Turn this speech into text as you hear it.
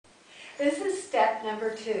This is step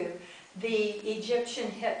number 2, the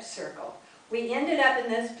Egyptian hip circle. We ended up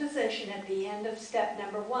in this position at the end of step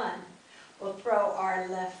number 1. We'll throw our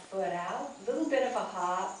left foot out, a little bit of a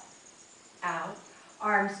hop, out.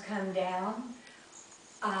 Arms come down,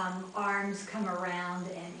 arms come around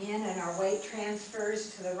and in, and our weight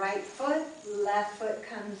transfers to the right foot, left foot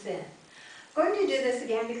comes in. I'm going to do this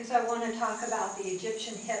again because I want to talk about the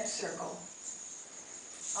Egyptian hip circle.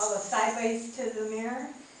 I'll go sideways to the mirror.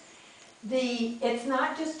 It's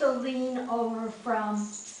not just a lean over from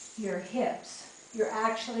your hips. You're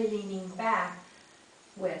actually leaning back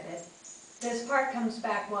with it. This part comes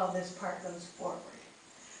back while this part goes forward.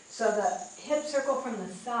 So the hip circle from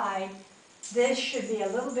the side, this should be a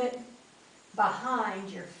little bit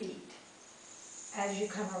behind your feet as you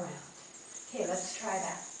come around. Okay, let's try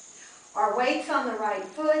that. Our weight's on the right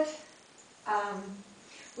foot.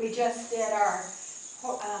 We just did our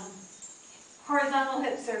horizontal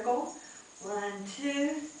hip circle. 1,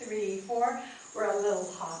 2, 3, 4. We're a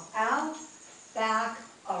little hop out, back,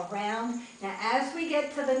 around. Now as we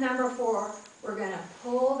get to the number 4, we're going to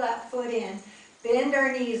pull that foot in, bend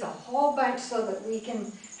our knees a whole bunch so that we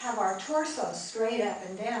can have our torso straight up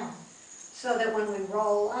and down, so that when we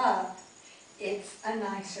roll up, it's a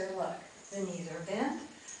nicer look. The knees are bent,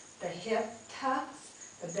 the hip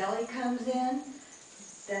tucks, the belly comes in,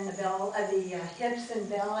 then the hips and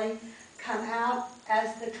belly come out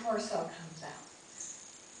as the torso comes out.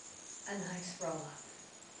 A nice roll up.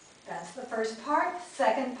 That's the first part.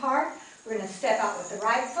 Second part, we're going to step out with the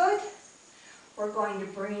right foot. We're going to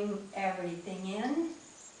bring everything in.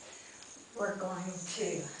 We're going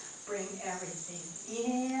to bring everything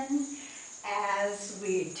in as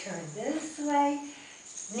we turn this way.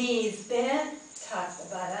 Knees bent, tuck the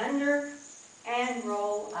butt under, and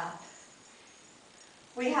roll up.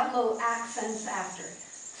 We have little accents after it.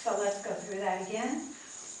 So let's go through that again.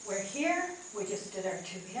 We're here. We just did our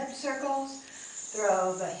 2 hip circles.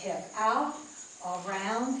 Throw the hip out,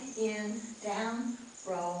 around, in, down,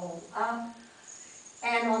 roll up.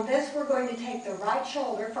 And on this, we're going to take the right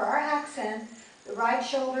shoulder. For our accent, the right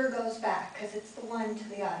shoulder goes back because it's the one to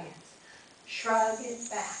the audience. Shrug it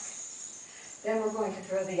back. Then we're going to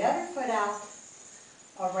throw the other foot out,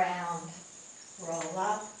 around, roll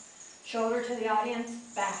up, shoulder to the audience,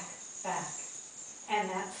 back, back. And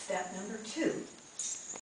that's step number 2.